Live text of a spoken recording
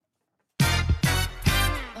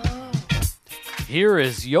Here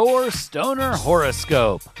is your Stoner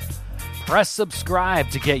Horoscope. Press subscribe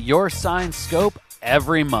to get your signed scope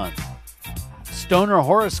every month. Stoner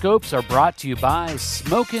Horoscopes are brought to you by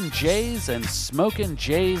Smokin' Jays and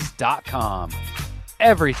SmokinJays.com.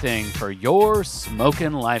 Everything for your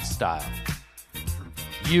smokin' lifestyle.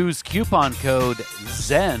 Use coupon code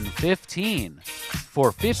ZEN15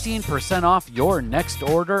 for 15% off your next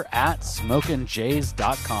order at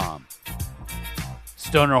SmokinJays.com.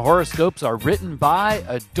 Stoner Horoscopes are written by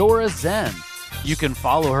Adora Zen. You can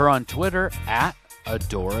follow her on Twitter at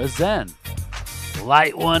Adora Zen.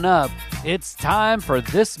 Light one up. It's time for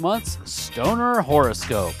this month's Stoner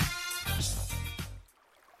Horoscope.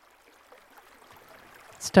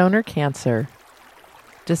 Stoner Cancer.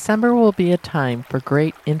 December will be a time for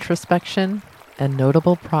great introspection and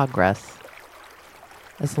notable progress.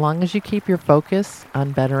 As long as you keep your focus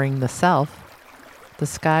on bettering the self, the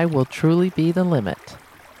sky will truly be the limit.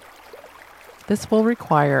 This will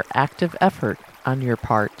require active effort on your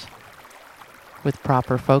part. With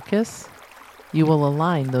proper focus, you will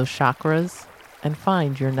align those chakras and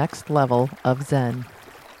find your next level of Zen.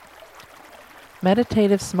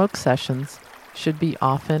 Meditative smoke sessions should be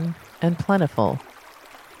often and plentiful.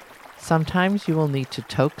 Sometimes you will need to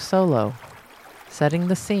toke solo, setting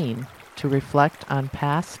the scene to reflect on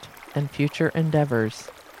past and future endeavors.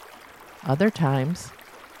 Other times,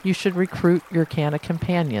 you should recruit your canna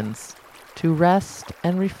companions to rest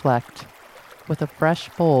and reflect with a fresh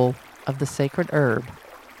bowl of the sacred herb,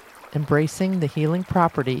 embracing the healing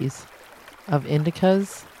properties of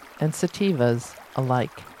indicas and sativas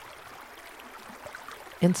alike.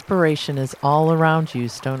 Inspiration is all around you,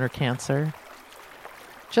 Stoner Cancer.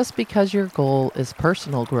 Just because your goal is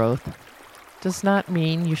personal growth does not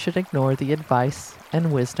mean you should ignore the advice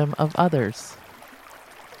and wisdom of others.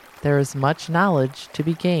 There is much knowledge to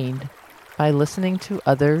be gained by listening to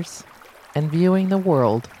others and viewing the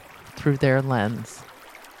world through their lens.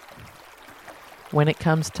 When it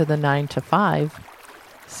comes to the 9 to 5,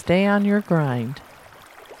 stay on your grind.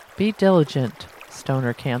 Be diligent,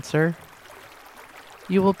 Stoner Cancer.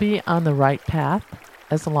 You will be on the right path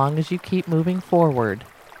as long as you keep moving forward.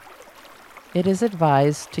 It is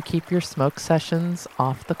advised to keep your smoke sessions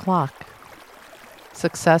off the clock.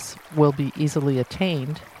 Success will be easily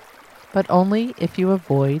attained, but only if you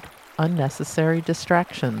avoid unnecessary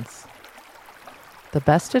distractions. The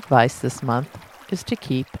best advice this month is to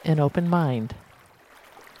keep an open mind.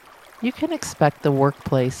 You can expect the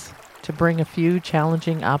workplace to bring a few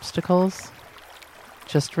challenging obstacles.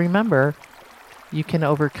 Just remember, you can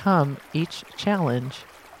overcome each challenge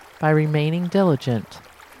by remaining diligent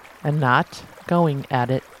and not going at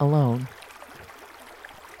it alone.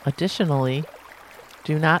 Additionally,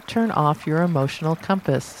 do not turn off your emotional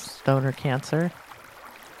compass, Stoner Cancer.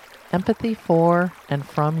 Empathy for and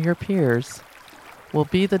from your peers will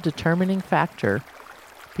be the determining factor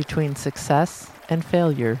between success and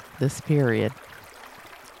failure this period.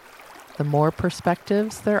 The more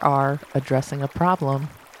perspectives there are addressing a problem,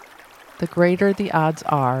 the greater the odds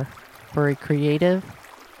are for a creative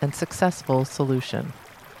and successful solution.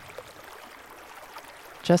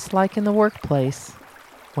 Just like in the workplace,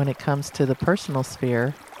 when it comes to the personal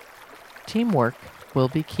sphere, teamwork will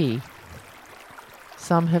be key.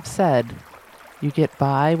 Some have said you get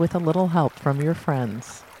by with a little help from your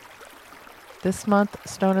friends. This month,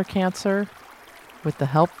 Stoner Cancer, with the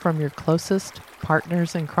help from your closest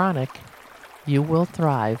partners in chronic, you will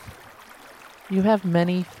thrive. You have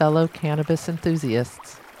many fellow cannabis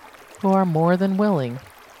enthusiasts who are more than willing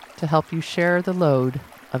to help you share the load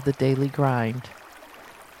of the daily grind.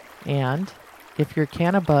 And if your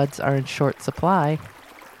canna buds are in short supply,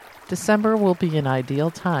 December will be an ideal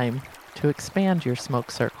time to expand your smoke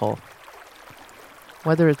circle.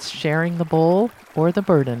 Whether it's sharing the bowl or the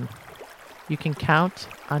burden, you can count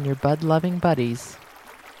on your bud-loving buddies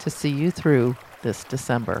to see you through this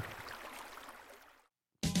December.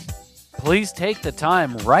 Please take the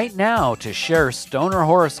time right now to share Stoner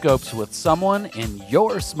Horoscopes with someone in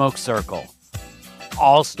your smoke circle.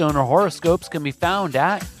 All Stoner Horoscopes can be found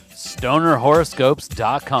at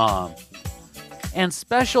StonerHoroscopes.com. And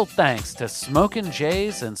special thanks to Smokin'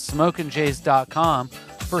 Jays and SmokinJays.com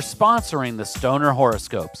for sponsoring the Stoner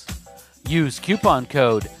Horoscopes. Use coupon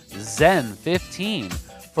code ZEN15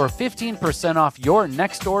 for 15% off your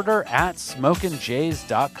next order at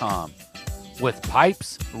SmokinJays.com. With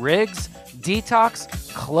pipes, rigs,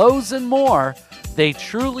 detox, clothes, and more, they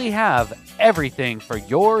truly have everything for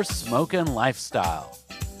your smokin' lifestyle.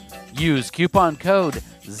 Use coupon code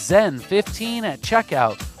ZEN15 at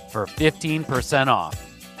checkout for 15% off.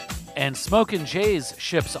 And Smokin' Jays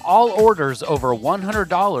ships all orders over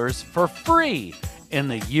 $100 for free in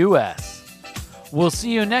the U.S. We'll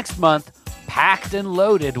see you next month, packed and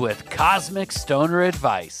loaded with cosmic stoner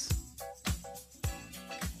advice.